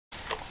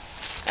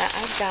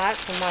I got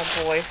from my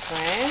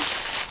boyfriend.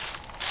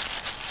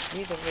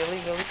 These are really,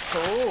 really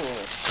cool.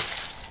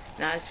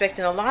 Not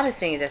expecting a lot of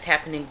things that's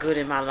happening good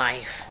in my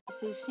life.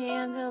 This is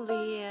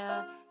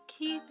Chandelier,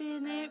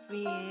 keeping it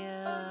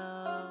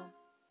real.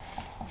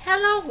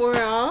 Hello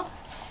world.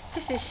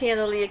 This is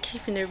Chandelier,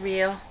 keeping it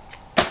real.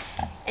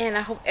 And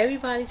I hope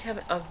everybody's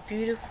having a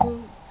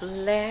beautiful,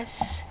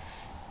 blessed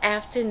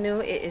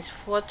afternoon. It is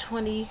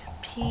 4:20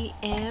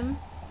 p.m.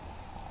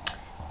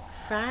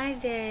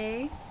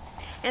 Friday.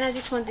 And I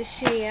just wanted to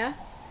share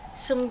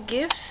some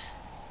gifts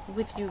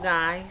with you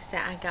guys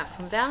that I got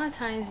from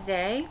Valentine's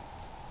Day.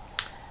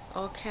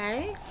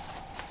 Okay.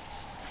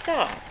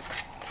 So,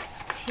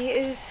 here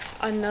is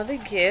another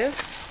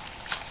gift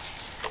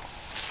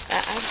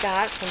that I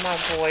got from my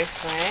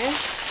boyfriend.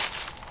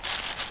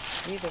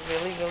 These are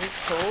really, really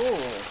cool.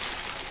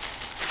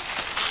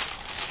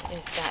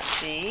 It's got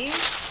these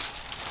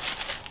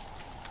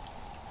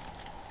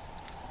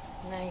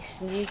nice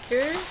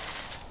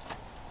sneakers.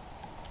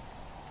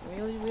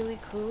 Really, really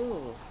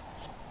cool.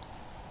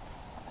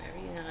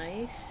 Very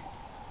nice.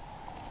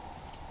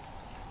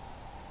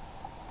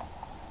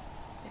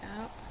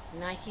 Yep.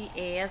 Nike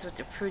Airs with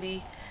the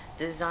pretty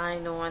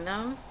design on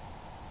them.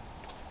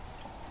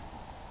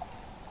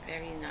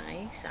 Very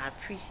nice. I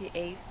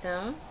appreciate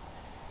them.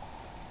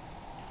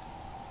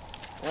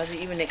 Wasn't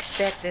even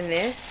expecting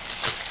this.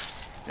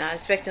 Not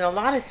expecting a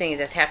lot of things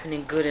that's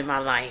happening good in my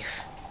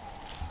life.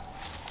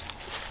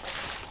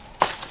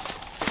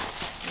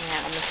 Now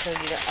I'm going to show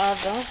you the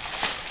other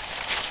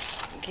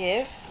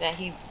gift that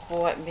he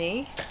bought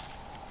me.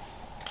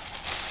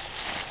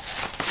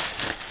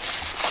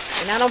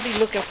 And I don't be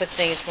looking for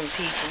things from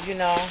people, you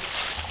know.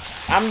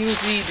 I'm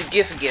usually the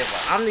gift giver.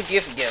 I'm the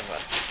gift giver.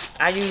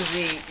 I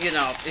usually, you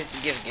know, it's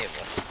the gift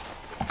giver.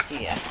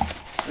 Yeah.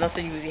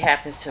 Nothing usually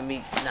happens to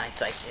me nice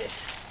like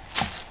this.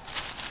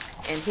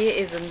 And here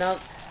is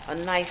a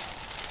nice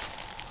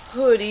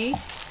hoodie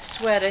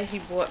sweater he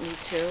bought me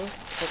too.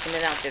 Taking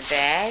it out the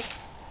bag.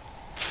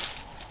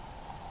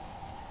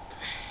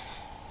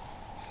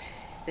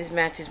 This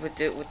matches with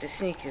the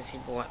sneakers he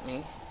bought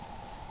me.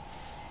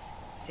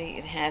 See,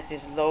 it has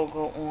this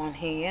logo on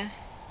here.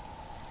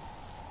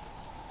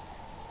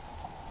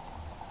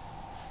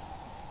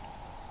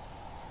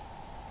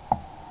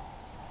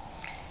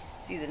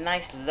 See the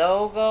nice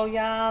logo,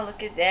 y'all?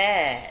 Look at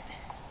that.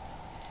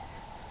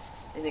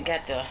 Then it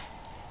got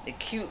the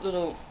cute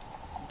little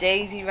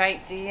daisy right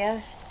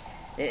there.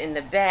 Then in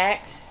the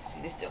back,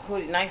 see this the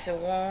hoodie, nice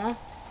and warm.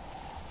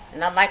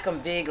 And I like them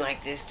big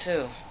like this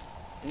too.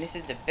 And this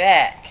is the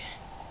back.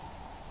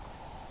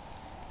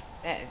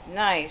 That is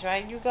nice,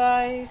 right, you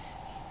guys?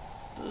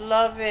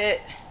 Love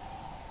it.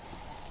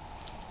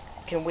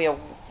 Can wear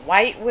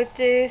white with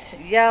this,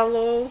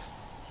 yellow,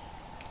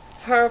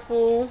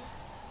 purple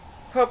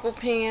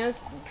pants,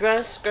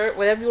 dress, skirt,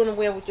 whatever you want to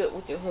wear with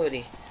your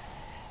hoodie.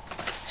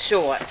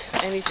 Shorts,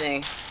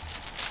 anything.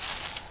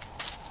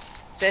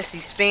 Especially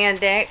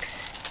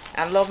spandex.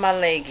 I love my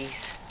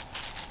leggies.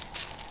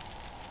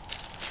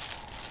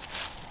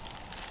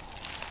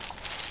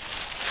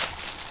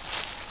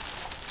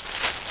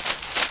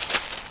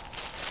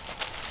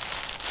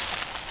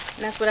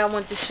 And that's what I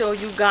want to show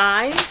you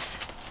guys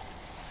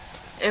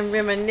and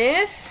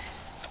reminisce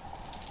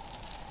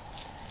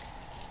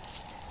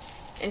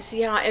and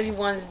see how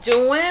everyone's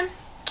doing.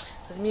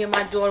 Because me and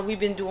my daughter, we've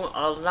been doing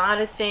a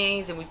lot of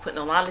things and we're putting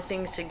a lot of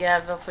things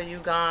together for you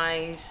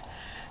guys.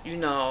 You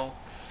know,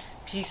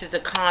 pieces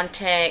of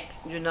content,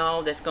 you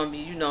know, that's going to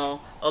be, you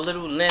know, a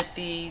little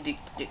lengthy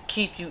to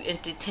keep you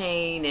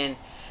entertained and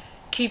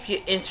keep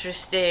you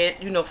interested,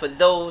 you know, for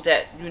those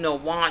that, you know,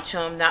 watch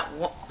them,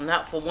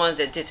 not for ones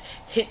that just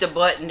hit the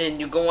button and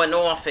you're going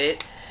off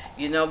it,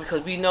 you know,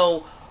 because we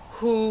know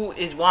who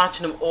is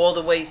watching them all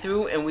the way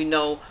through and we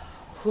know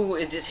who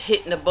is just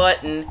hitting the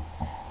button,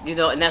 you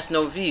know, and that's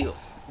no view,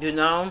 you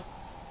know.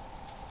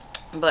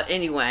 But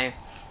anyway,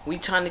 we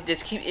trying to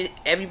just keep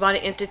everybody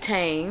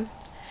entertained,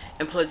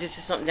 and plus this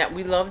is something that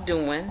we love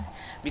doing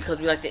because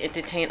we like to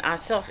entertain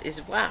ourselves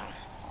as well.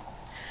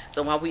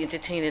 So while we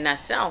entertaining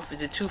ourselves,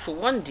 it's a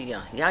 2-for-1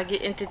 deal. Y'all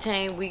get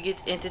entertained, we get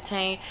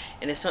entertained,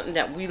 and it's something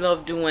that we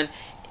love doing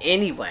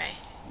anyway,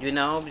 you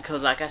know,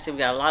 because like I said, we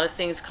got a lot of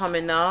things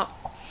coming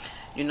up,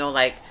 you know,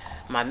 like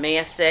my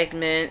math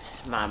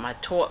segments, my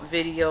taught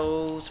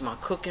videos, my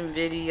cooking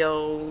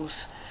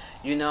videos,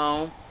 you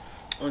know,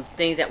 and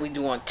things that we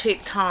do on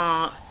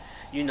TikTok,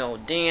 you know,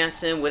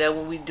 dancing, whatever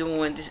we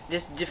doing,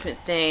 just different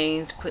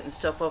things, putting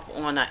stuff up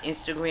on our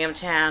Instagram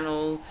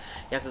channel.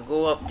 Y'all could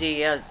go up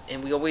there,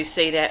 and we always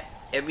say that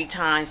every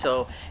time,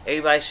 so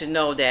everybody should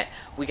know that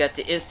we got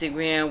the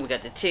Instagram, we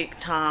got the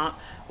TikTok,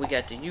 we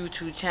got the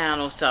YouTube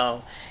channel.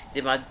 So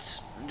then my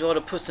daughter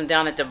puts them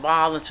down at the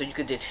bottom, so you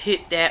could just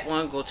hit that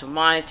one, go to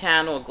my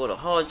channel or go to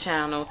her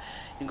channel.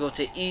 You go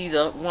to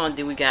either one.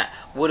 Then we got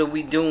What Are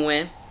We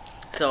Doing?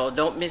 So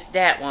don't miss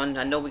that one.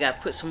 I know we got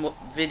to put some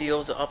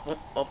videos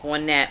up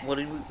on that.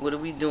 What are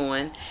we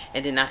doing?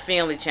 And then our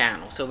family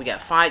channel. So we got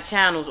 5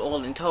 channels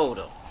all in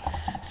total.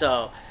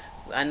 So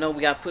I know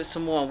we got to put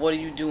some more on What Are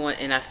You Doing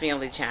in our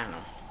family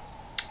channel.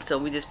 So So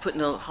we just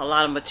putting a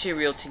lot of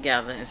material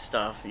together and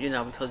stuff, you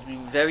know, because we're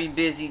very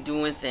busy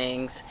doing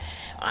things.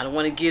 I don't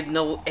want to give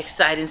no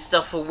exciting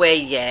stuff away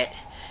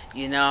yet,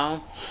 you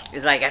know.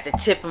 It's like at the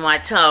tip of my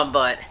tongue,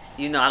 but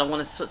you know, I don't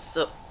want to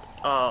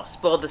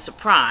spoil the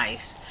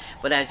surprise.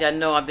 But as y'all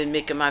know, I've been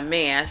making my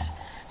mask,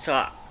 so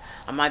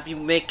I might be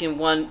making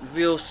one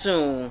real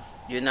soon,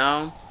 you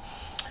know.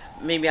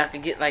 Maybe I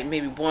could get like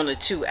maybe 1 or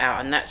 2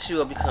 out. I'm not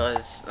sure,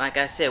 because like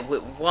I said,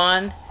 with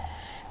one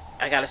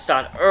I gotta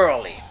start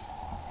early.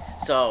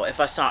 So if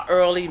I start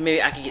early,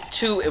 maybe I can get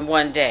 2 in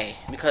one day,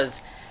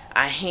 because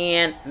I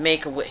hand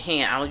make them with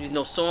hand. I don't use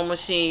no sewing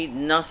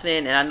machine,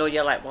 nothing. And I know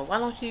you're like, well, why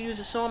don't you use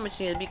a sewing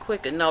machine to be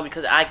quicker? No,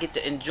 because I get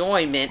the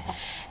enjoyment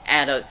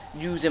out of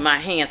using my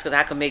hands, because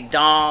I can make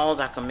dolls,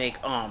 I can make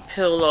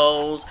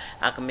pillows,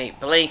 I can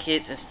make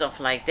blankets and stuff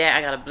like that.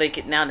 I got a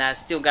blanket now that I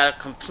still gotta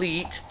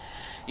complete.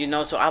 You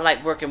know, so I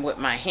like working with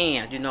my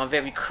hands. You know, I'm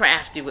very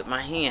crafty with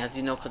my hands,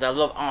 you know, because I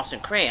love arts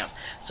and crafts.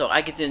 So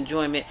I get the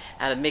enjoyment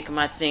out of making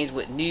my things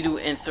with needle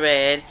and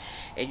thread.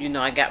 And, you know,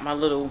 I got my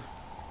little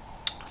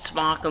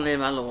sparkling,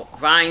 my little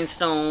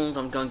rhinestones.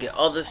 I'm going to get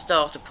other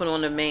stuff to put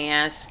on the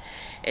mask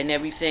and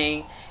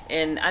everything.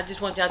 And I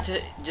just want y'all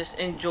to just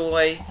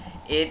enjoy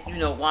it, you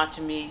know,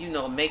 watching me, you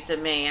know, make the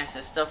mask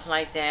and stuff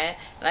like that.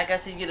 Like I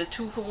said, you get a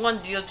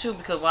 2-for-1 deal too,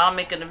 because while I'm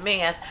making the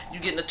mask, you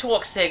get the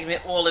talk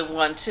segment all in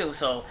one too.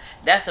 So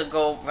that's a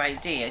goal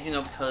right there, you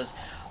know, because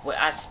when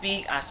I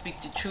speak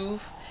the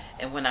truth,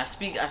 and when I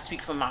speak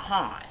from my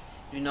heart.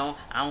 You know,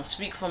 I don't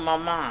speak from my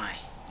mind,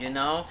 you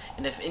know.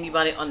 And if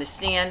anybody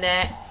understand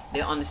that, they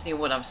understand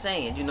what I'm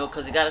saying, you know,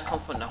 because it got to come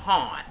from the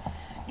heart,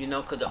 you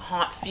know, because the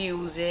heart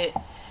feels it,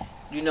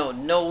 you know,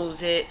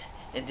 knows it,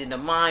 and then the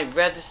mind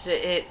registers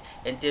it,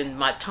 and then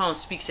my tongue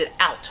speaks it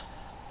out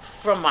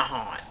from my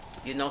heart,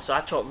 you know. So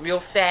I talk real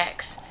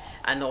facts.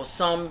 I know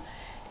some,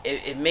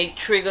 it may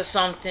trigger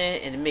something,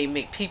 and it may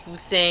make people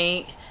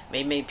think,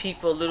 may make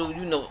people a little,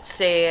 you know,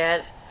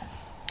 sad,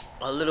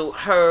 a little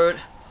hurt,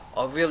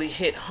 or really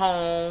hit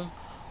home,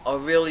 or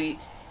really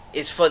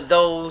it's for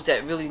those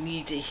that really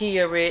need to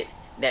hear it,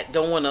 that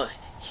don't want to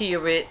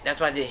hear it. That's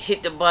why they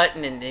hit the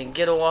button and then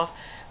get off.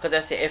 Because I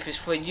said, if it's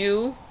for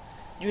you,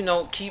 you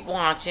know, keep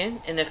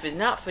watching. And if it's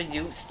not for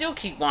you, still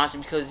keep watching,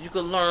 because you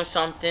could learn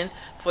something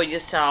for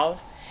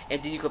yourself.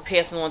 And then you could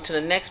pass it on to the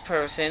next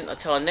person, or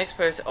tell the next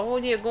person, oh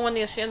yeah, go in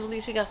there,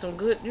 Chandelier, she got some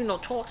good, you know,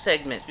 talk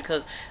segments.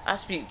 Because I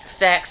speak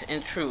facts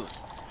and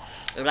truth.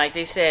 And like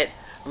they said,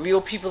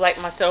 real people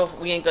like myself,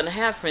 we ain't going to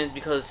have friends,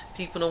 because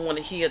people don't want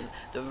to hear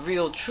the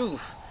real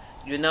truth,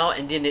 you know.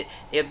 And then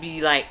it'll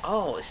be like,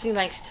 oh, it seems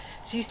like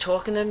she's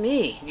talking to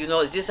me, you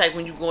know. It's just like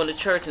when you go into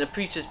church and the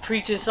preacher's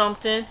preaching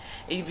something,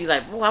 and you be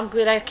like, well, I'm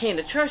glad I came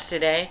to church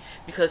today,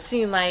 because it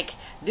seems like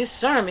this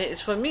sermon is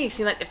for me. It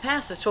seems like the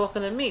pastor's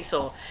talking to me.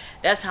 So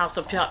that's how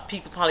some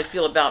people probably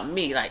feel about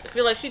me. Like, I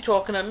feel like she's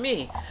talking to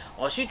me,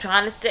 or she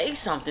trying to say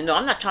something. No,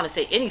 I'm not trying to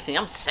say anything.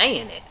 I'm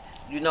saying it.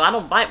 You know, I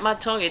don't bite my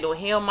tongue. It don't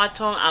heal my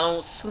tongue. I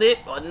don't slip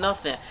or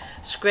nothing.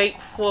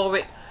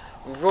 Straightforward,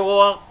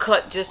 raw,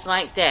 cut just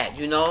like that,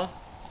 you know.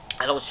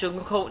 I don't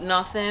sugarcoat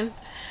nothing.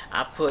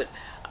 I put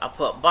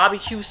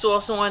barbecue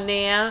sauce on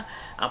there.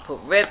 I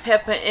put red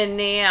pepper in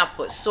there. I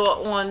put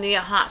salt on there,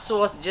 hot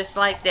sauce, just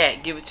like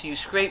that. Give it to you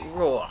straight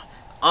raw,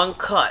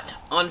 uncut,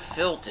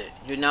 unfiltered,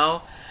 you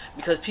know.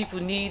 Because people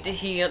need to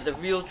hear the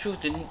real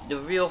truth, the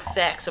real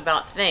facts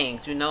about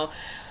things, you know.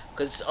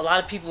 Because a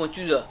lot of people want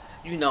you to,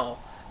 you know,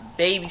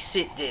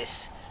 babysit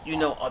this, you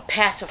know, or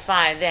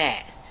pacify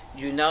that,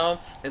 you know.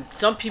 And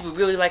some people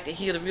really like to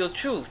hear the real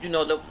truth, you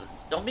know.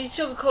 Don't be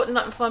sugarcoating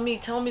nothing for me.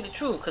 Tell me the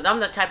truth, because I'm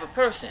that type of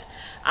person.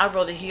 I'd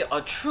rather hear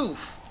a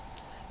truth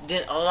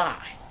than a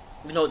lie.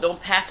 You know, don't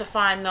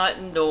pacify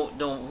nothing.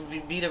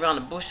 Don't beat around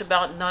the bush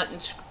about nothing.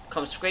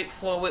 Come straight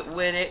forward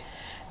with it.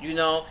 You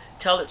know,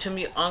 tell it to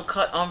me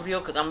uncut, unreal,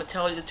 because I'm going to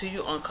tell it to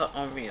you uncut,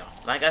 unreal.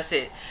 Like I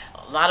said,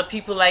 a lot of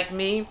people like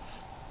me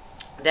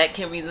that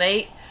can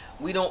relate,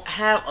 we don't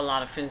have a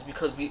lot of friends,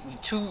 because we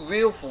too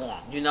real for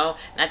them, you know.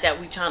 Not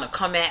that we trying to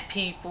come at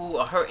people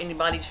or hurt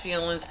anybody's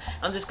feelings.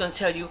 I'm just going to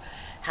tell you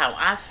how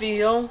I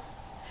feel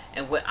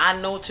and what I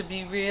know to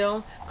be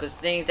real, because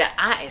things that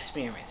I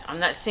experience. I'm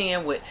not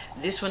saying what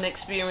this one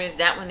experienced,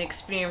 that one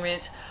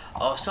experienced,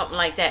 or something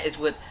like that. Is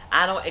what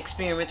I don't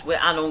experience,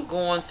 what I don't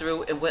going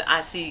through, and what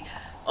I see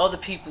other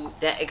people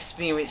that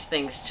experience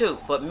things too.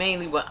 But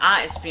mainly what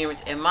I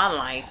experience in my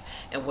life,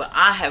 and what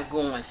I have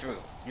gone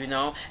through, you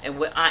know, and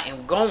what I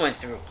am going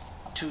through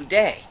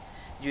today,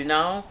 you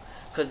know.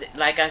 Because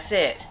like I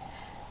said,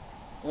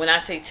 when I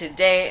say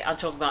today, I'm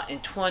talking about in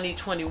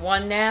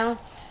 2021 now,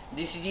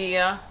 this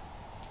year.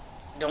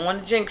 Don't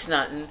want to jinx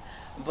nothing,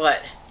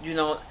 but, you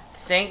know,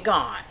 thank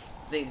God.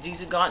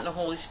 Jesus, God, and the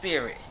Holy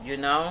Spirit, you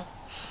know.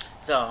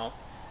 So,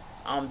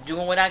 I'm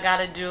doing what I got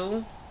to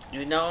do.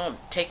 You know, I'm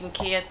taking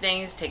care of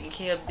things, taking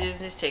care of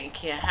business, taking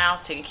care of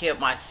house, taking care of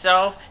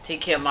myself,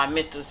 taking care of my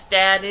mental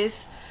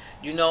status.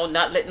 You know,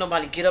 not letting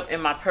nobody get up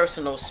in my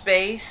personal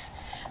space.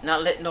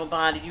 Not letting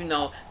nobody, you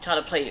know, try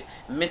to play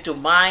mental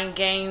mind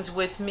games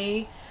with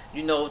me.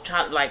 You know,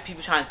 like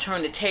people trying to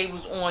turn the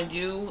tables on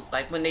you,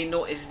 like when they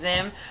know it's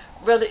them.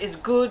 Whether it's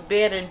good,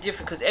 bad, and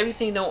different, because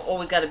everything don't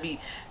always got to be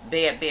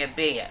bad, bad,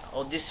 bad.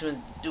 Or this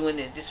one doing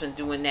this one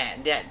doing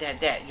that,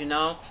 that. You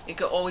know, it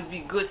could always be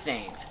good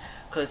things.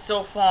 Cause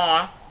so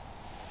far,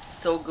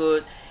 so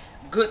good.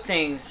 Good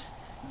things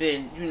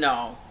been,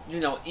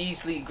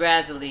 easily,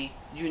 gradually,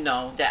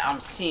 that I'm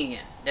seeing.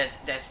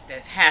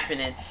 That's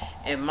happening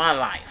in my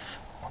life.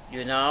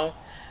 You know.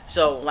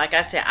 So, like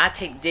I said, I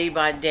take day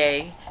by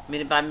day,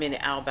 minute by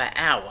minute, hour by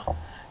hour.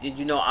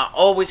 You know, I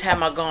always have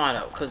my guard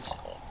up because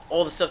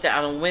all the stuff that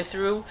I done went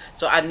through.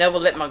 So I never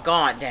let my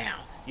guard down.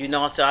 You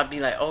know, so I'd be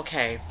like,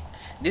 okay,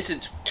 this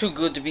is too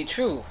good to be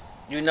true.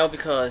 You know,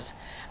 because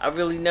I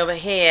really never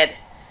had,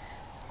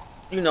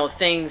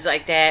 things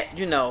like that.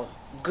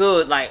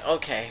 Good. Like,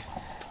 okay,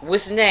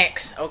 what's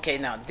next? Okay,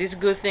 now this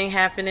good thing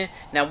happening.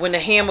 Now when the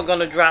hammer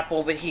gonna drop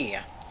over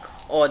here,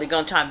 or they're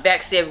gonna try and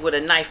backstab me with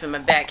a knife in my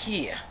back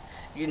here.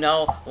 You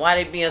know,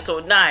 why they being so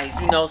nice?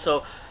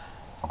 So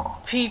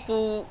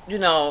people,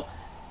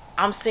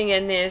 I'm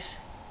singing this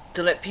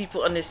to let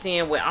people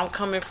understand where I'm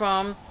coming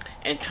from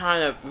and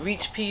trying to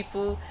reach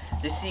people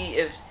to see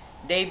if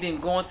they've been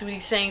going through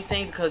these same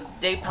things, because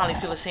they probably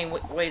feel the same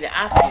way that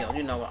I feel.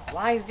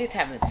 Why is this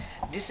happening?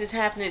 This is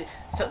happening.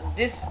 So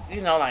this,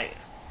 like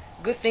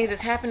good things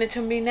is happening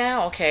to me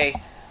now. Okay,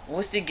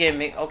 what's the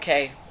gimmick?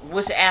 Okay,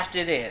 what's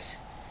after this?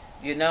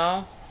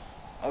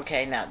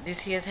 Okay, now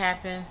this here's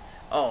happened.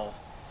 Oh,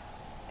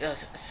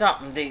 there's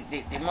something.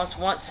 They must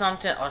want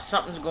something, or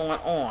something's going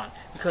on,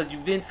 because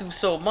you've been through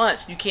so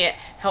much. You can't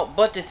help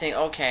but to think,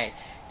 okay,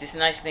 this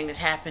nice thing is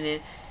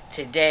happening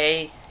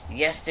today,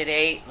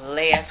 yesterday,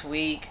 last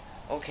week.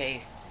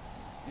 Okay,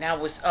 now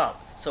what's up?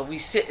 So we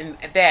sitting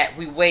back,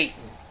 we waiting.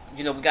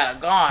 We got a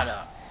guard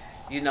up.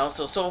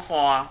 So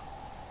far,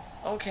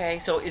 okay,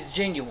 so it's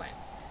genuine.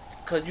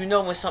 Because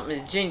when something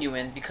is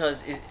genuine,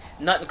 because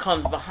nothing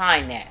comes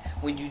behind that.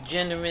 When you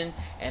genuine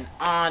and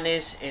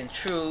honest and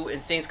true and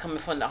things coming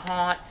from the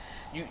heart,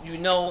 you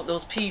know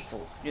those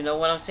people. You know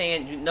what I'm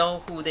saying? You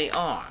know who they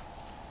are.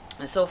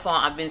 And so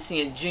far, I've been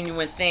seeing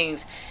genuine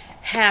things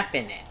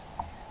happening.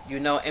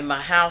 In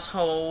my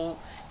household,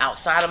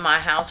 outside of my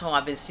household,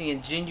 I've been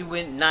seeing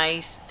genuine,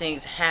 nice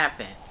things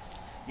happen.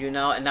 And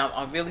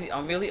I'm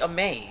really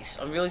amazed.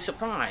 I'm really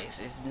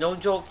surprised. It's no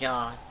joke,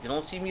 y'all. You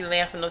don't see me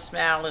laughing or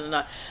smiling.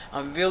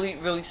 I'm really,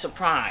 really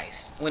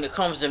surprised. When it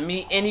comes to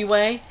me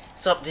anyway,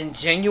 something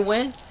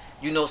genuine,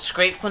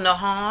 straight from the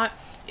heart.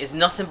 There's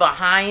nothing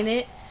behind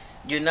it.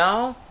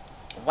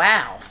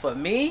 Wow. For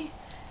me,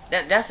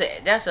 that's a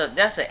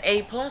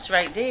A+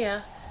 right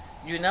there.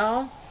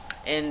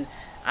 And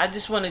I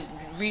just want to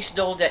reach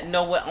those that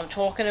know what I'm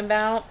talking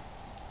about.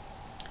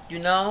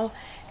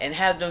 And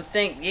have them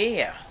think,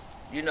 yeah.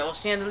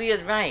 Chandelier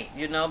is right,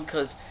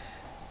 because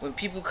when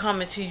people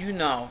coming to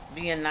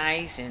being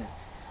nice and,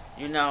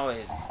 and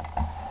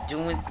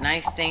doing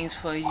nice things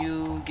for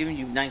you, giving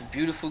you nice,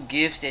 beautiful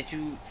gifts that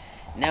you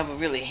never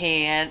really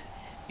had,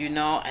 and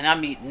I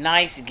mean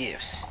nice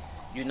gifts,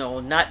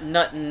 not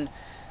nothing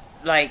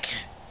like,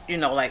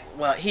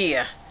 well,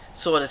 here,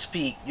 so to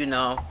speak,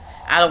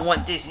 I don't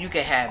want this, you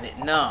can have it.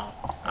 No,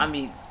 I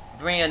mean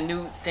brand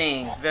new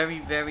things, very,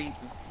 very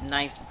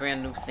nice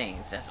brand new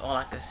things. That's all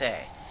I can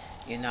say.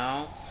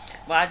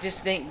 But I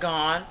just thank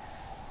God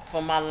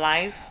for my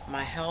life,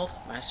 my health,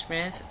 my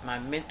strength, my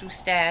mental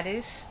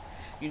status,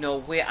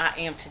 where I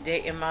am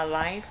today in my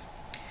life.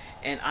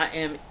 And I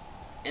am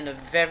in a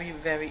very,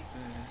 very,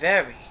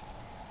 very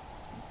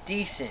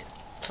decent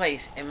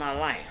place in my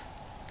life,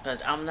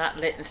 because I'm not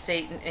letting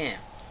Satan in.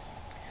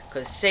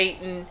 Because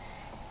Satan,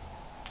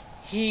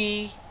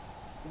 he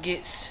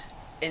gets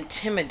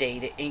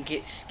intimidated and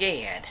gets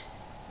scared,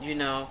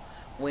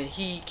 when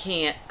he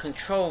can't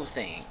control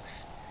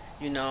things.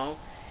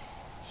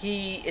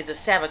 He is a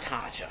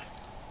sabotager,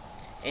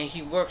 and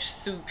he works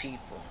through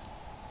people.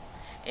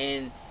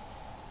 And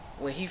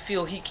when he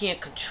feel he can't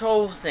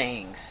control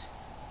things,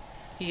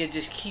 he'll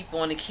just keep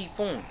on and keep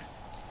on.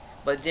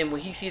 But then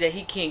when he see that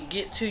he can't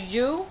get to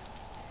you,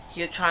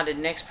 he'll try the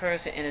next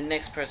person and the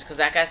next person. Because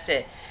like I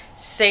said,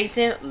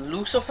 Satan,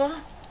 Lucifer,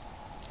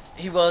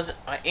 he was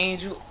an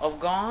angel of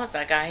God,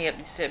 like I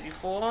have said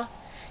before,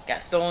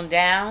 got thrown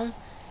down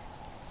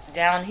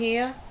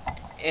here,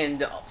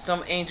 and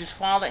some angels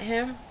followed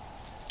him.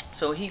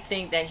 So he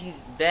think that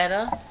he's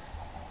better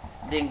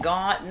than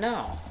God.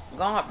 No,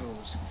 God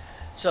rules.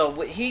 So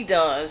what he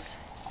does,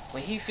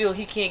 when he feel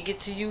he can't get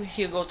to you,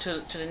 he'll go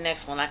to the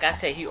next one. Like I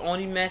said, he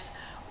only mess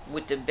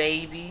with the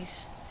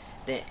babies,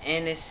 the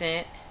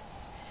innocent,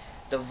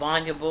 the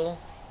vulnerable,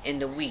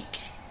 and the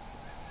weak.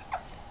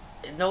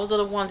 And those are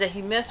the ones that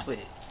he mess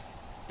with.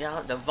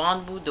 The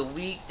vulnerable, the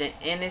weak, the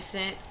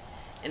innocent,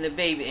 and the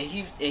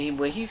baby. And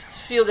when he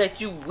feel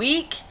that you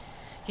weak,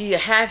 he'll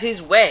have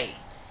his way.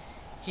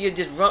 He'll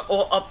just run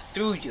all up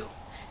through you.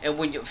 And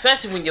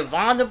especially when you're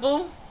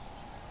vulnerable,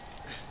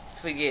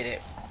 forget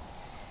it.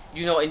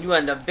 And you're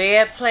in a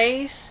bad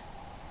place,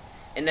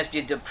 and if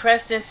you're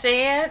depressed and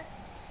sad,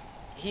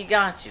 he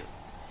got you.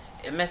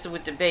 And messing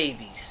with the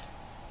babies.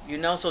 You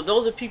know, so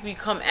those are people you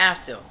come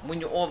after when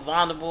you're all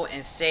vulnerable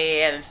and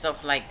sad and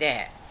stuff like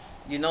that.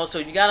 You know, so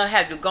you gotta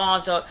have your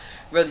guards up,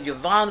 whether you're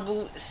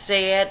vulnerable,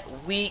 sad,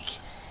 weak,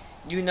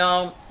 you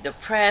know,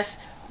 depressed.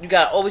 You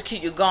gotta always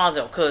keep your guards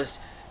up, cause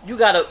you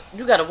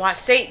gotta watch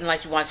Satan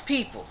like you watch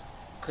people,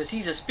 cause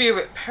he's a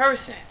spirit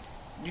person.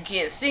 You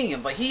can't see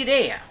him, but he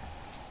there,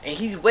 and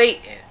he's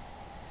waiting.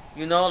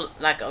 You know,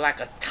 like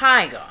a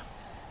tiger,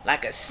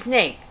 like a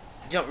snake,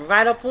 jump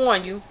right up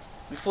on you.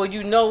 Before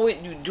you know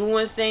it, you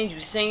doing things,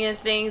 you saying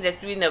things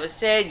that you never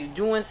said, you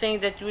doing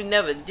things that you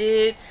never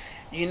did.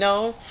 You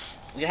know,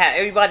 you have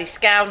everybody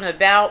scouting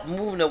about,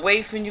 moving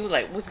away from you,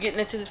 like what's getting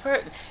into this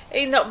person?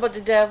 Ain't nothing but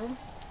the devil.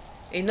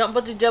 Ain't nothing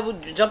but the devil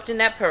jumped in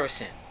that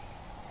person.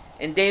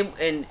 And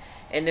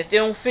if they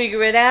don't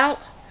figure it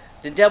out,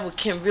 the devil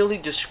can really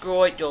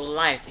destroy your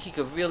life. He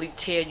could really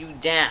tear you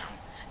down.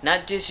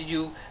 Not just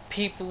you,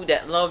 people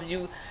that love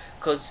you,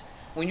 because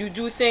when you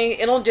do things,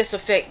 it don't just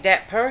affect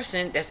that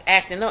person that's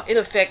acting up. It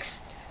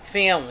affects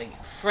family,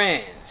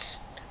 friends,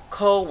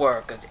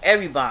 co-workers,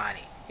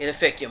 everybody. It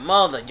affects your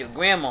mother, your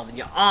grandmother,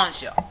 your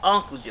aunts, your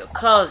uncles, your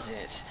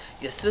cousins,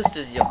 your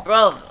sisters, your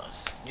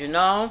brothers. You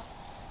know,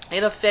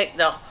 it affects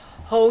the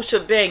whole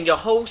shebang, your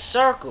whole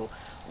circle,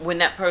 when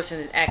that person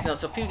is acting up.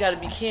 So people got to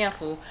be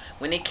careful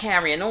when they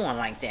carrying on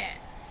like that.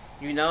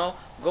 You know,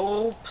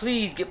 go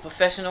please get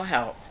professional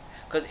help.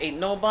 Because ain't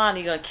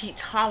nobody going to keep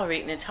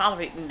tolerating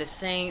the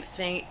same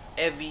thing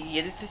every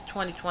year. This is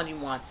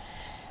 2021.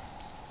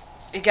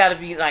 It got to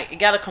be like, it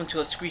got to come to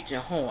a screeching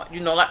horn.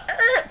 You know, like,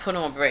 put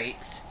on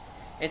brakes.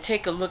 And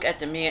take a look at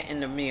the man in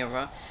the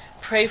mirror.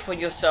 Pray for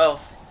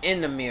yourself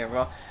in the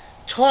mirror.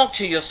 Talk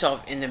to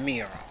yourself in the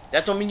mirror.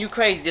 That don't mean you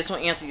crazy. Just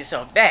don't answer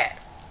yourself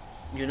back.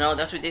 You know,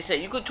 that's what they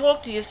say. You could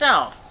talk to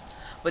yourself,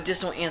 but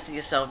just don't answer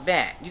yourself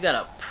back. You got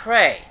to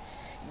pray.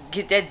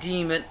 Get that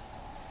demon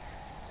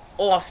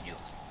off you.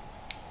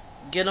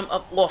 Get him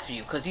up off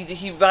you, because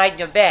he riding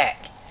your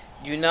back.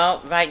 You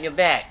know, riding your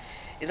back.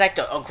 It's like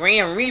a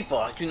Grand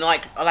Reaper. You know,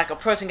 like a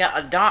person got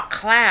a dark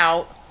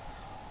cloud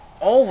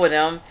over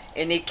them,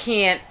 and they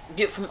can't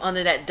get from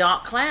under that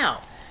dark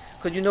cloud.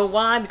 Because you know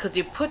why? Because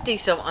they put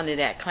themselves under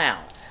that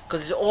cloud.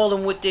 Because it's all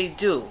in what they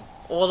do,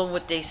 all in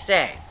what they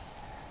say.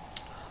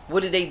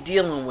 What are they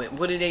dealing with?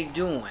 What are they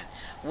doing?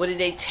 What are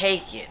they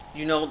taking?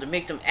 You know, to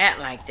make them act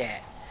like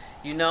that.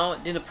 You know,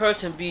 then the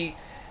person be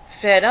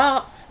fed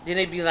up. Then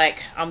they be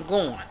like, I'm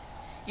gone.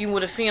 Even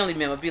with a family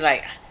member, be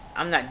like,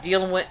 I'm not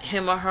dealing with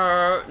him or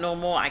her no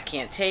more. I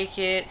can't take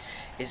it.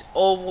 It's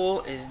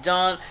over. It's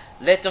done.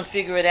 Let them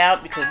figure it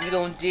out, because we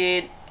don't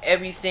did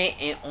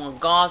everything on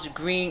God's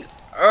green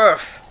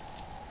earth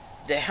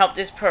to help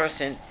this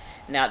person.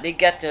 Now they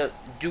got to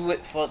do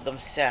it for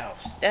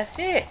themselves. That's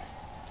it.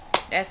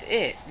 That's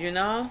it, you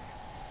know.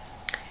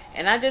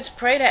 And I just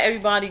pray that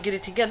everybody get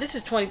it together. This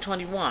is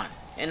 2021,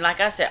 and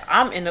like I said,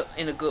 I'm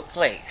in a good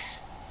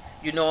place.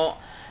 You know,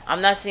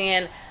 I'm not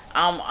saying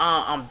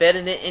I'm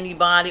better than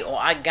anybody or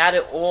I got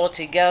it all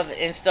together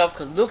and stuff,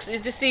 because looks is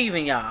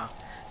deceiving, y'all.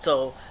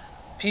 So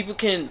people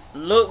can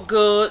look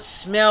good,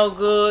 smell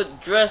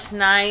good, dress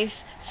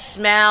nice,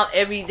 smile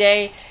every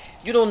day.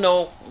 You don't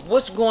know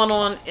what's going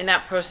on in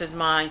that person's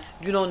mind.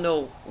 You don't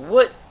know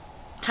what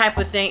type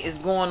of thing is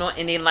going on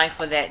in their life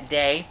for that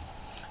day,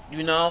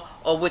 you know,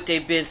 or what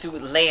they've been through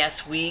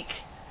last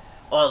week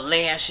or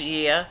last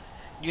year,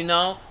 you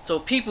know. So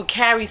people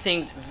carry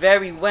things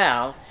very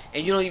well,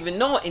 and you don't even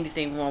know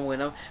anything wrong with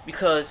them,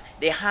 because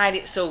they hide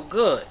it so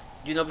good,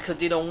 you know, because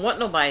they don't want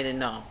nobody to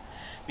know.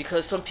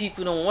 Because some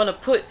people don't want to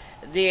put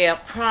their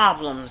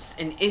problems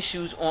and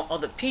issues on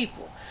other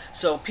people.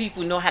 So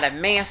people know how to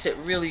mask it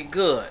really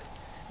good.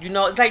 You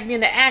know, it's like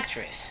being an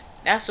actress.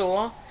 That's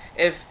all.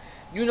 If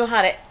you know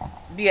how to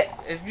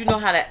if you know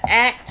how to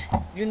act,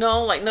 you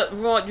know, like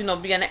nothing wrong, you know,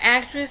 being an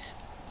actress,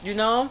 you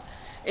know,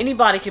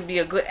 anybody can be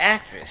a good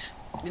actress.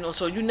 You know,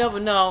 so you never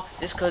know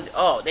just because,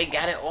 oh, they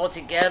got it all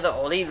together,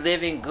 or they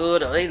living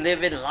good, or they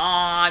living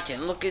large,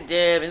 and look at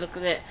them, and look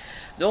at that.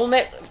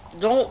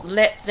 Don't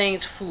let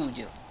things fool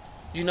you.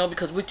 You know,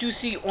 because what you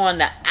see on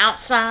the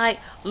outside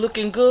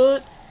looking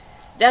good,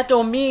 that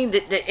don't mean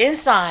that the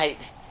inside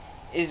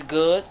is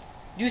good.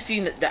 You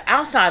see the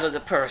outside of the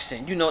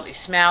person. You know, they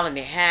smiling,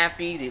 they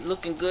happy, they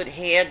looking good,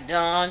 hair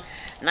done,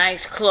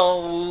 nice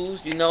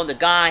clothes. You know, the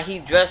guy, he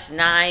dressed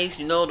nice.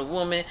 You know, the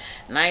woman,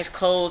 nice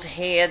clothes,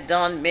 hair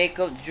done,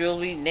 makeup,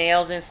 jewelry,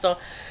 nails and stuff.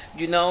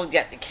 You know,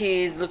 got the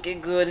kids looking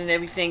good and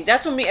everything.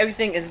 That's what mean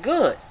everything is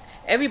good.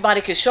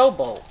 Everybody can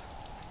showboat.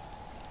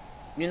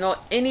 You know,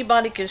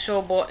 anybody can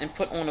showboat and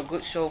put on a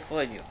good show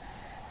for you.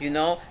 You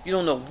know, you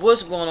don't know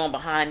what's going on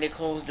behind their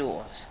closed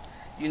doors.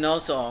 You know,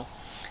 so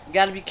you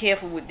got to be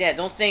careful with that.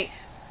 Don't think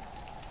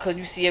because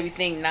you see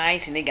everything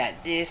nice and they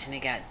got this and they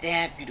got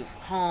that,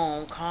 beautiful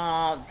home,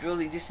 car,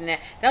 jewelry, this and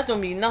that. That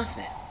don't mean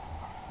nothing.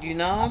 You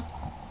know,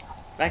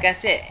 like I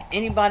said,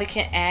 anybody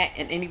can act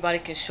and anybody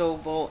can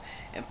showboat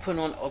and put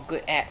on a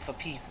good act for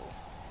people.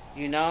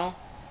 You know,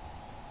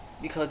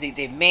 because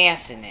they're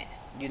massing it.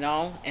 You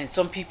know, and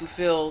some people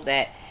feel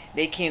that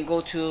they can't go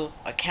to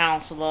a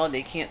counselor,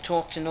 they can't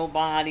talk to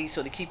nobody,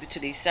 so they keep it to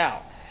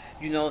themselves.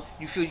 You know,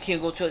 you feel you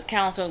can't go to a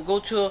counselor, go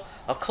to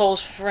a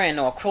close friend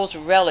or a close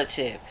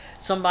relative,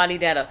 somebody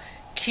that'll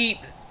keep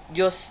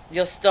your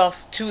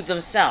stuff to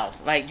themselves.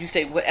 Like you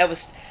say, whatever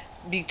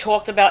be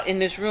talked about in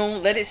this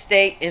room, let it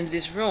stay in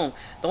this room.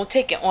 Don't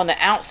take it on the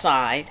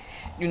outside.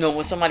 You know,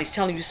 when somebody's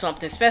telling you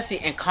something, especially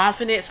in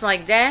confidence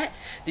like that,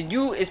 then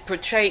you is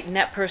portrayed in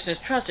that person's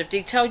trust. If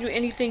they tell you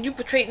anything, you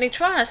portray in their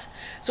trust.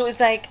 So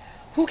it's like,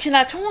 who can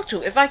I talk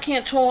to? If I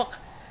can't talk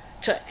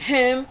to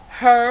him,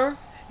 her,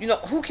 you know,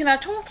 who can I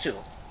talk to?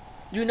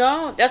 You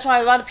know, that's why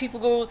a lot of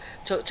people go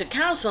to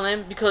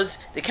counseling, because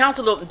the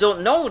counselor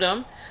don't know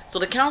them. So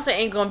the counselor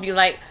ain't going to be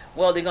like,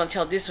 well, they're going to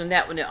tell this and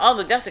that and the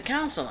other. That's a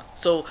counselor.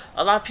 So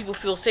a lot of people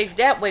feel safe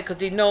that way because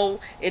they know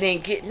it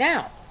ain't getting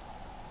out.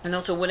 You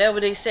know, so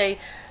whatever they say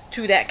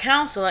to that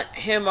counselor,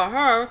 him or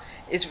her,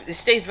 it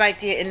stays right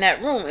there in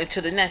that room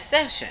until the next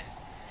session.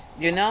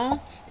 You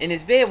know? And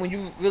it's bad when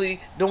you really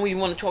don't even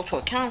want to talk to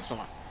a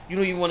counselor. You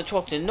don't even want to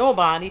talk to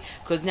nobody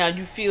because now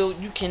you feel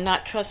you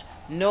cannot trust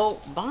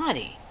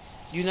nobody.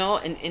 You know?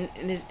 And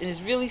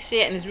it's really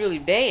sad and it's really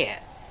bad.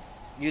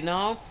 You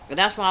know? And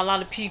that's why a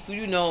lot of people,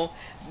 you know,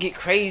 get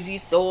crazy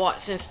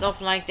thoughts and stuff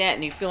like that,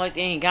 and they feel like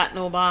they ain't got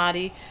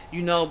nobody,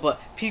 you know,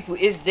 but people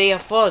is there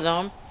for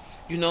them,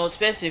 you know,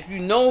 especially if you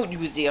know you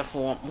was there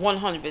for them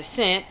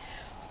 100%.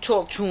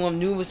 Talk to them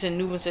numerous and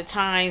numerous of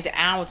times,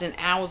 hours and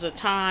hours of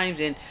times,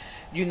 and,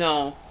 you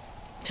know,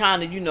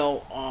 trying to, you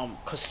know,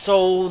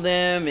 console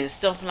them and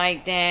stuff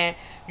like that,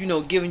 you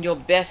know, giving your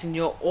best and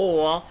your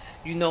all,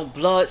 you know,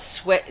 blood,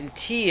 sweat, and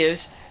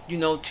tears, you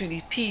know, to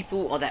these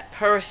people or that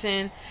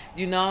person,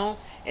 you know.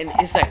 And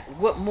it's like,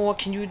 what more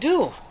can you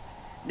do?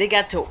 They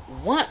got to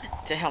want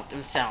to help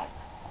themselves.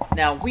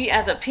 Now, we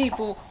as a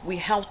people, we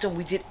helped them.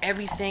 We did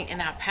everything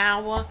in our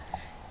power.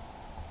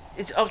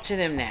 It's up to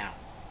them now.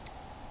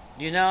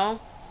 You know?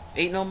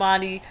 Ain't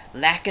nobody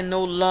lacking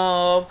no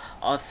love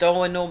or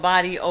throwing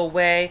nobody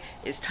away.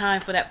 It's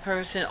time for that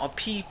person or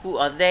people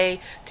or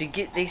they to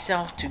get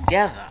themselves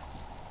together.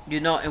 You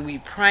know, and we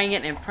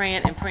praying and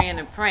praying and praying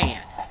and praying.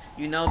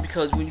 You know,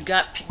 because when you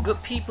got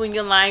good people in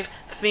your life,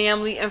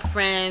 family and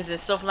friends and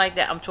stuff like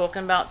that, I'm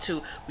talking about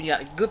too. When you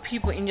got good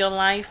people in your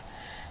life,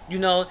 you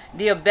know,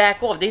 they'll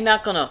back off. They're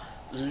not going to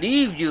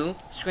leave you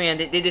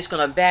stranded. They're just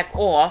going to back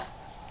off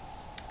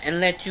and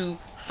let you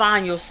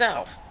find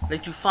yourself.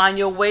 Let you find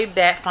your way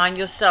back, find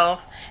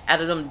yourself out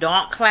of them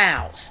dark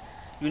clouds.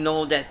 You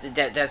know,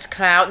 that's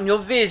clouding your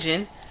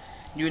vision.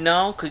 You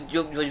know, because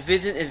your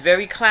vision is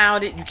very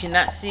clouded. You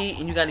cannot see,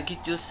 and you got to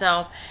get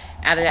yourself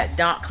out of that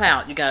dark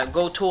cloud. You got to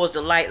go towards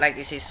the light, like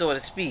they say, so to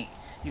speak.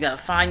 You got to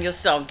find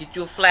yourself, get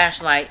you a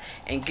flashlight,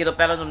 and get up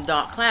out of them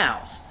dark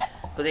clouds.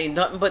 Because ain't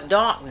nothing but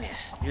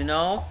darkness, you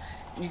know.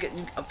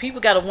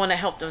 People got to want to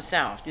help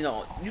themselves. You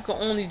know, you can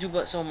only do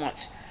but so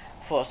much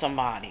for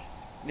somebody,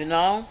 you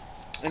know.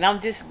 And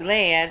I'm just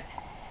glad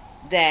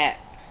that,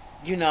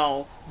 you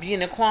know,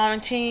 being in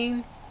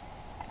quarantine,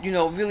 you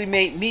know, really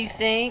made me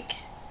think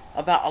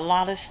about a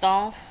lot of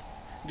stuff.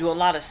 Do a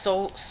lot of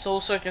soul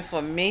searching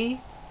for me.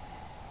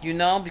 You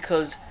know,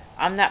 because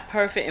I'm not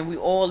perfect and we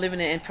all live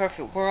in an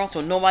imperfect world. So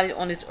nobody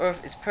on this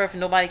earth is perfect.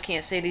 Nobody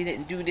can't say they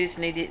didn't do this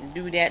and they didn't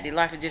do that. Their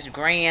life is just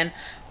grand.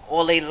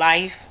 All their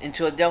life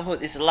into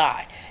adulthood is a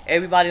lie.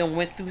 Everybody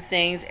went through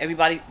things.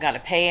 Everybody got a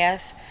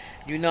past,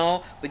 you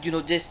know. But, you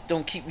know, just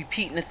don't keep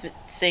repeating the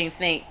same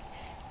thing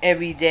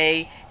every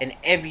day and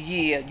every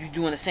year. You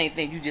doing the same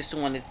thing. You just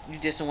don't want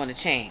to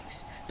change.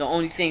 The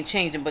only thing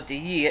changing but the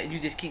year, you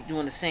just keep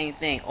doing the same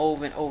thing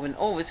over and over and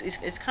over.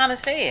 It's kind of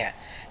sad.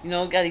 You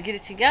know, got to get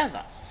it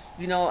together.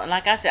 You know, and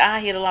like I said, I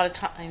had a lot of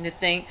time to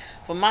think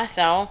for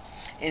myself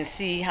and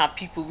see how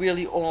people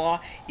really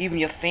are, even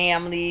your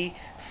family,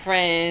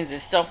 friends,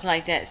 and stuff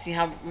like that. See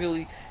how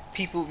really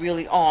people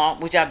really are,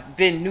 which I've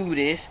been new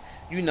this,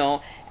 you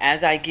know,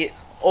 as I get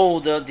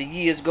older, the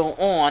years go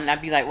on,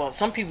 I'd be like, well,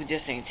 some people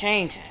just ain't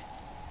changing,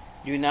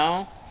 you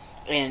know,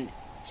 and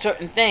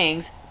certain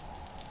things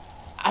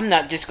I'm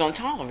not just going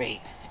to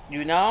tolerate,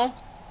 you know.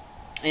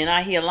 And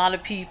I hear a lot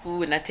of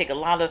people, and I take a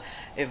lot of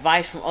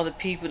advice from other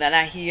people that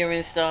I hear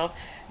and stuff,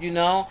 you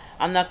know.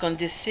 I'm not going to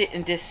just sit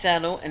and just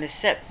settle and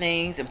accept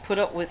things and put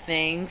up with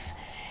things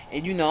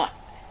and, you know,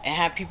 and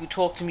have people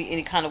talk to me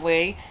any kind of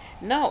way.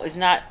 No, it's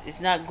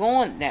not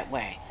going that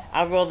way.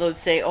 I'd rather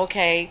say,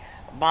 okay,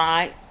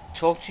 bye,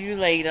 talk to you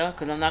later,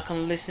 because I'm not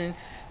going to listen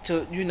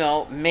to, you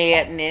know,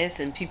 madness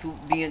and people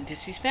being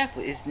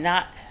disrespectful. It's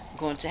not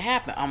going to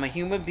happen. I'm a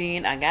human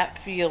being. I got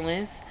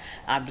feelings.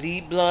 I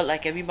bleed blood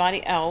like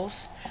everybody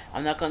else.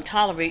 I'm not going to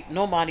tolerate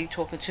nobody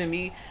talking to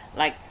me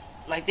like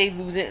they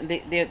losing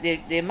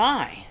their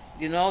mind.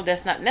 You know,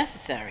 that's not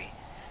necessary.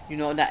 You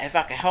know, now if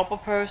I can help a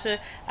person,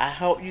 I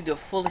help you the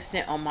full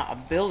extent on my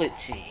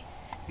ability.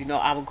 You know,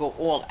 I would go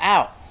all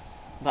out,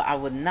 but I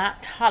would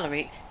not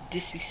tolerate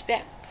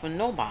disrespect for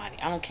nobody.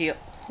 I don't care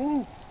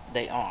who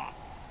they are.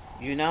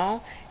 You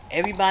know,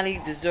 everybody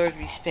deserves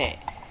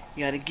respect.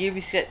 You got to give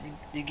respect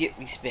to get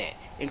respect.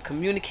 And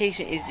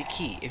communication is the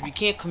key. If you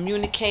can't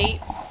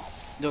communicate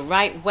the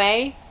right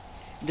way,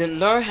 then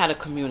learn how to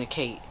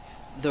communicate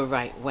the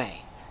right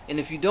way. And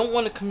if you don't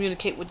want to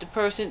communicate with the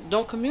person,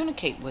 don't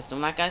communicate with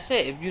them. Like I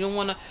said, if you don't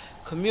want to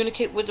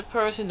communicate with the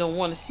person, don't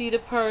want to see the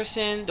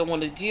person, don't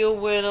want to deal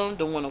with them,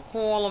 don't want to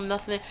call them,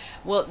 nothing,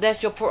 well,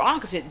 that's your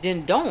prerogative.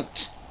 Then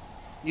don't.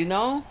 You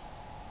know?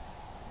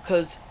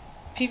 Because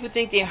people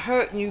think they're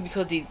hurting you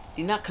because they're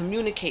not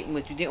communicating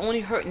with you. They're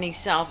only hurting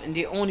themselves, and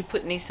they're only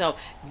putting themselves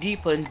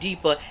deeper and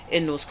deeper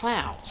in those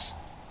clouds.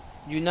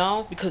 You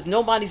know? Because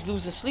nobody's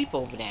losing sleep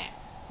over that.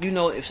 You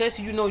know,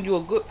 especially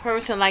you're a good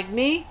person like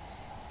me,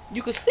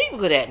 you can sleep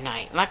good at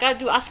night. Like I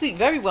do. I sleep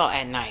very well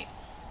at night.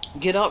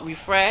 Get up,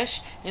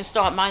 refresh, and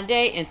start my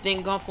day, and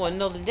thank God for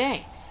another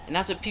day. And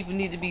that's what people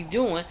need to be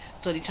doing,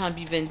 so they're trying to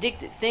be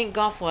vindictive. Thank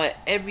God for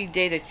every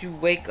day that you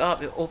wake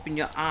up and open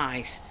your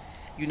eyes,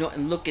 you know,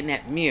 and look in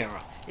that mirror.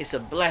 It's a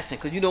blessing,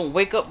 because you don't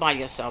wake up by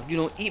yourself. You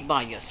don't eat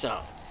by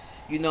yourself.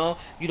 You know,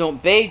 you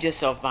don't bathe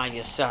yourself by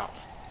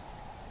yourself.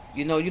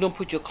 You know, you don't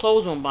put your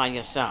clothes on by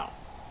yourself.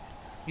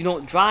 You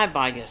don't drive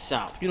by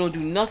yourself. You don't do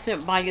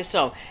nothing by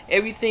yourself.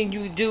 Everything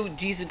you do,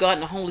 Jesus, God,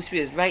 and the Holy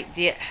Spirit is right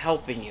there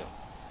helping you.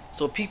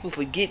 So people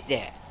forget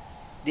that.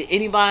 Did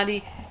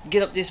anybody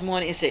get up this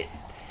morning and say,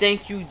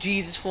 thank you,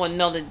 Jesus, for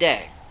another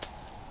day?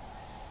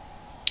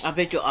 I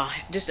bet you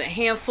just a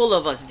handful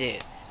of us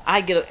did.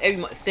 I get up every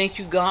morning. Thank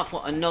you, God,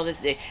 for another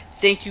day.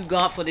 Thank you,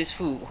 God, for this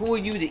food. Who are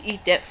you to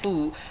eat that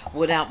food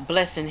without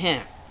blessing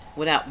Him?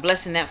 Without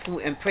blessing that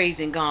food and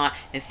praising God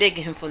and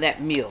thanking Him for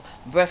that meal.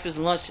 Breakfast,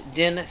 lunch,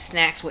 dinner,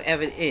 snacks,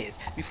 whatever it is.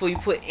 Before you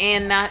put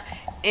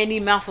any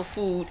mouth of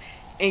food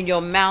in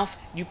your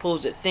mouth, you're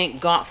supposed to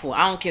thank God for it.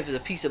 I don't care if it's a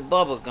piece of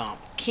bubble gum,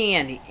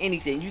 candy,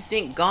 anything. You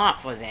thank God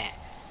for that.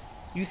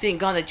 You thank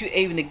God that you're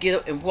able to get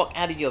up and walk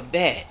out of your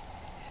bed.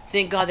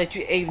 Thank God that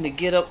you're able to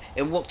get up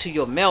and walk to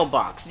your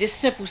mailbox. Just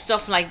simple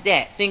stuff like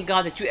that. Thank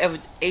God that you're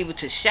able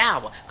to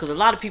shower. Because a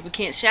lot of people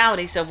can't shower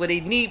themselves, but they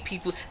need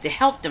people to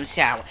help them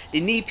shower. They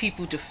need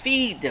people to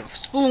feed them,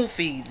 spoon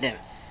feed them.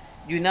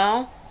 You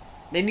know?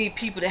 They need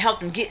people to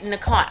help them get in the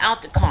car,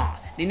 out the car.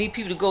 They need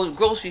people to go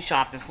grocery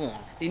shopping for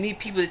them. They need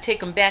people to take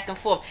them back and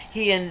forth,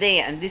 here and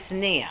there, and this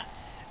and there.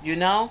 You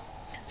know?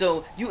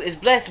 So you is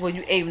blessed when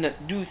you're able to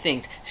do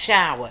things.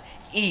 Shower,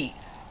 eat,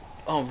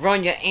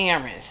 run your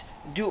errands,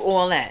 do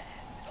all that.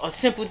 A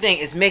simple thing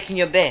is making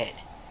your bed.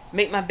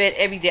 Make my bed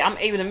every day. I'm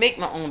able to make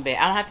my own bed.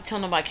 I don't have to tell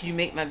nobody, can you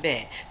make my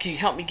bed? Can you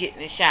help me get in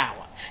the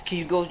shower? Can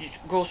you go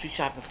grocery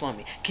shopping for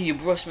me? Can you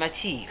brush my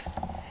teeth?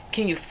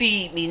 Can you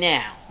feed me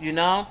now? You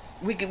know?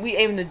 We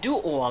able to do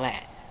all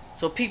that.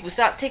 So people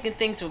stop taking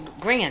things for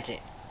granted.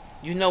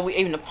 You know, we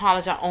able to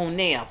polish our own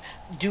nails,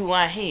 do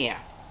our hair.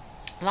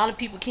 A lot of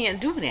people can't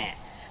do that.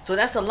 So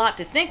that's a lot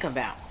to think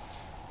about.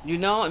 You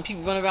know, and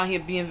people run around here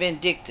being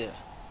vindictive.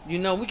 You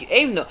know, we can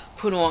able to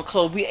put on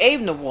clothes. We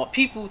able to walk.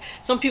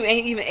 Some people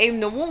ain't even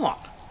able to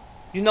walk.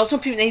 You know, some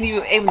people ain't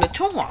even able to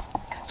talk.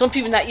 Some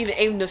people not even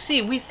able to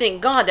see. We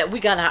thank God that we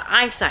got our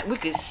eyesight. We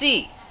could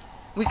see.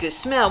 We could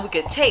smell. We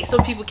could taste.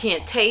 Some people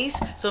can't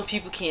taste. Some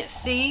people can't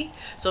see.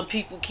 Some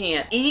people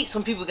can't eat.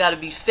 Some people got to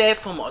be fed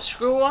from a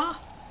straw.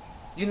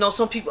 You know,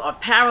 some people are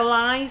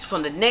paralyzed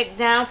from the neck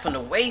down, from the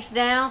waist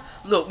down.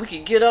 Look, we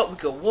could get up, we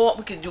could walk,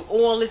 we could do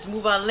all this,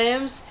 move our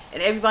limbs,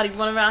 and everybody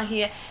run around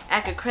here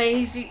acting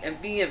crazy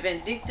and being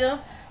vindictive.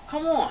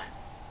 Come on.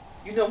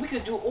 You know, we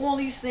could do all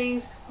these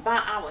things by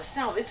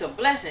ourselves. It's a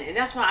blessing. And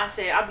that's why I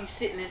say I be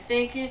sitting and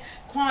thinking,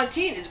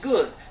 quarantine is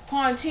good.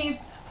 Quarantine,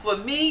 for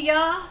me,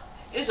 y'all,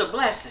 it's a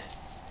blessing.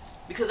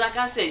 Because like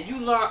I said, you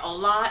learn a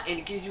lot, and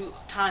it gives you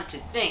time to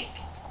think.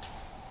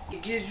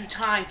 It gives you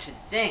time to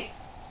think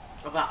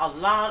about a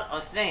lot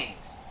of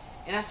things.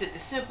 And I said the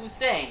simple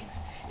things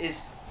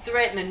is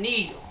threading a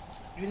needle.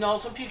 You know,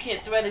 some people can't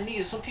thread a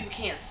needle. Some people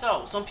can't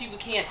sew. Some people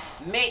can't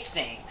make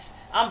things.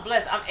 I'm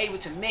blessed. I'm able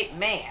to make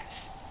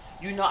masks.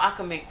 You know, I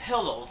can make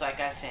pillows, like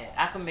I said.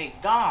 I can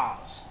make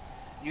dolls.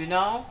 You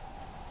know?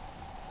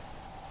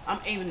 I'm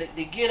able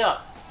to get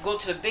up, go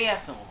to the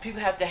bathroom.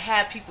 People have to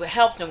have people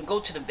help them go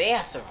to the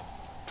bathroom.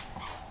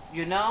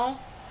 You know?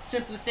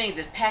 Simple things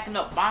is packing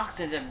up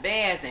boxes and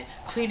bags and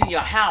cleaning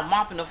your house,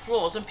 mopping the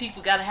floor. Some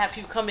people got to have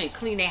people come in and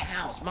clean their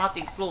house, mop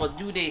their floors,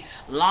 do their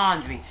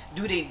laundry,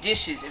 do their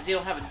dishes if they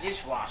don't have a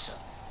dishwasher.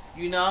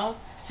 You know?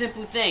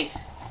 Simple thing.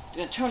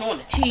 Turn on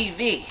the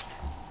TV.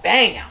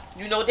 Bam!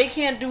 You know, they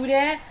can't do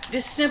that.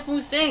 Just simple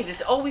things.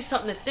 There's always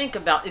something to think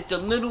about. It's the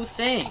little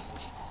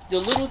things. The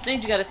little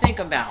things you got to think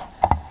about.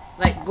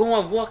 Like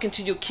going, walk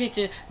into your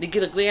kitchen to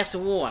get a glass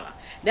of water.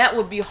 That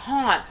would be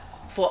hard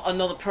for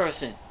another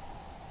person.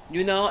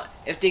 You know,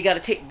 if they got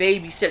to take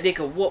baby steps, they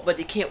can walk, but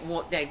they can't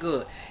walk that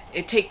good.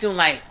 It takes them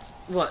like,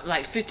 what,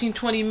 like 15,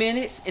 20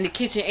 minutes, and the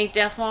kitchen ain't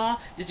that far,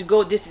 just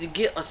to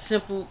get a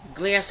simple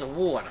glass of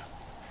water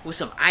with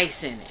some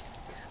ice in it.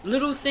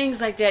 Little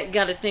things like that you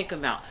got to think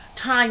about.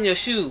 Tying your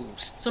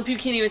shoes. Some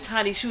people can't even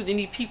tie their shoes. They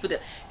need people to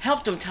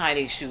help them tie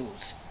their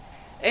shoes.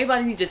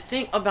 Everybody needs to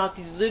think about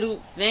these little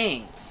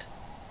things.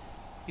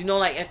 You know,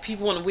 like if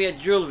people want to wear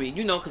jewelry,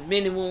 you know, because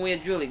men won't wear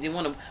jewelry. They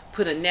want to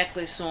put a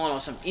necklace on or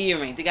some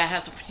earrings. They got to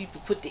have some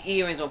people put the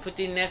earrings on, put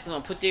their necklace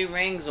on, put their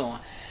rings on.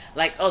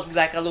 Like us, we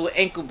like a little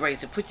ankle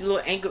bracelet. Put your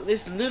little ankle.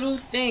 There's little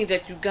things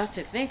that you got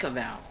to think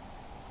about.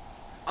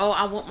 Oh,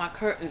 I want my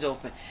curtains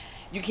open.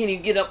 You can't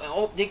even get up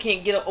and they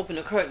can't get up open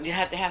the curtain. You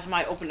have to have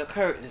somebody open the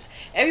curtains.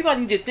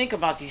 Everybody need to think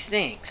about these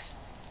things.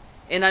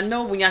 And I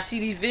know when y'all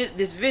see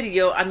this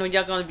video, I know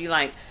y'all gonna be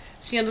like,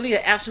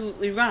 Chandelier,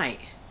 absolutely right.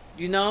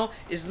 You know,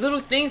 it's little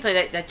things like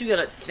that that you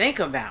gotta think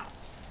about.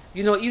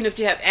 You know, even if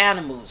you have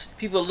animals,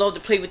 people love to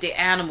play with their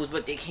animals,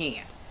 but they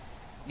can't.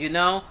 You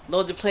know,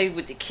 love to play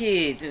with the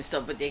kids and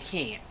stuff, but they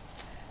can't.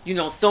 You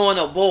know, throwing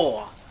a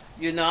ball.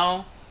 You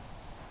know,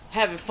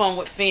 having fun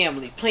with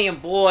family, playing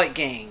board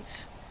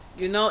games.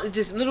 You know, it's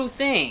just little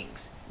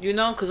things. You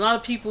know, because a lot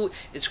of people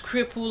is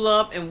crippled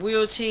up in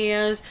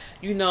wheelchairs.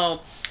 You know,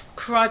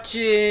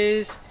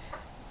 crutches.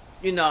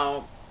 You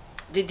know,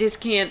 they just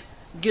can't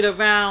get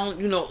around.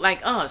 You know,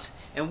 like us.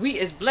 And we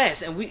is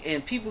blessed,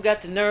 and people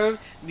got the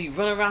nerve to be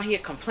running around here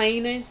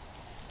complaining.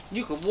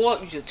 You could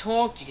walk, you could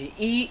talk, you could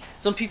eat.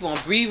 Some people on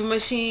breathing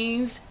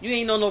machines. You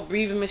ain't no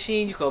breathing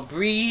machine. You could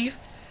breathe.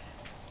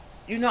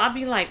 You know, I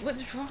be like, what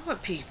is wrong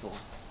with people?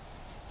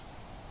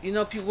 You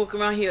know, people walk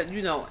around here,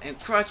 you know, in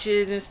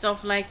crutches and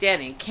stuff like that,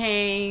 and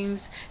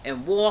canes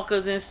and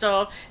walkers and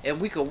stuff, and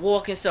we could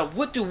walk and stuff.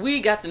 What do we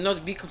got to know to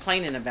be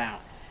complaining about?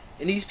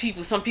 And these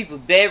people, some people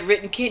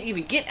bedridden, can't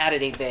even get out of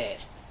their bed.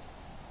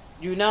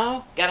 You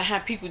know, gotta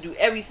have people do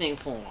everything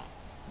for them.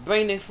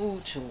 Bring their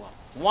food to them.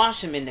 Wash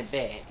them in the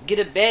bed. Get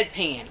a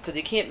bedpan because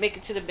they can't make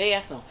it to the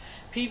bathroom.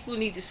 People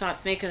need to start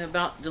thinking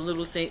about the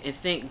little thing and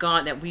thank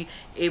God that we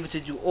able to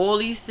do all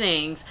these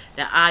things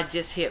that I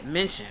just had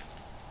mentioned.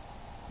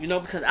 You know,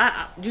 because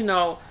you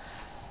know,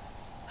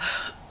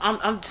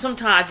 I'm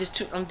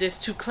sometimes I'm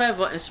just too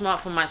clever and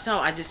smart for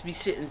myself. I just be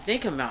sitting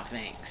thinking about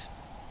things.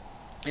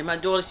 And my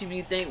daughter, she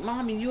be think,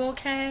 "Mommy, you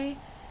okay?"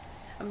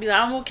 I'd be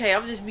like, "I'm okay."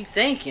 I'll just be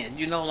thinking,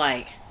 you know,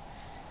 like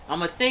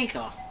I'm a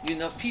thinker. You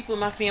know, people in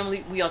my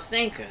family, we are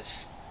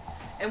thinkers.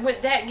 And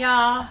with that,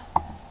 y'all,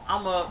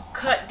 I'm going to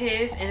cut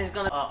this, and it's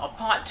going to a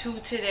part 2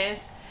 to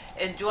this.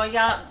 Enjoy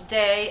y'all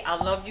day. I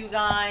love you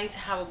guys.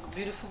 Have a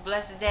beautiful,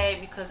 blessed day,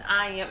 because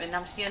I am, and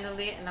I'm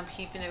Chandelier, and I'm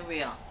keeping it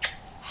real.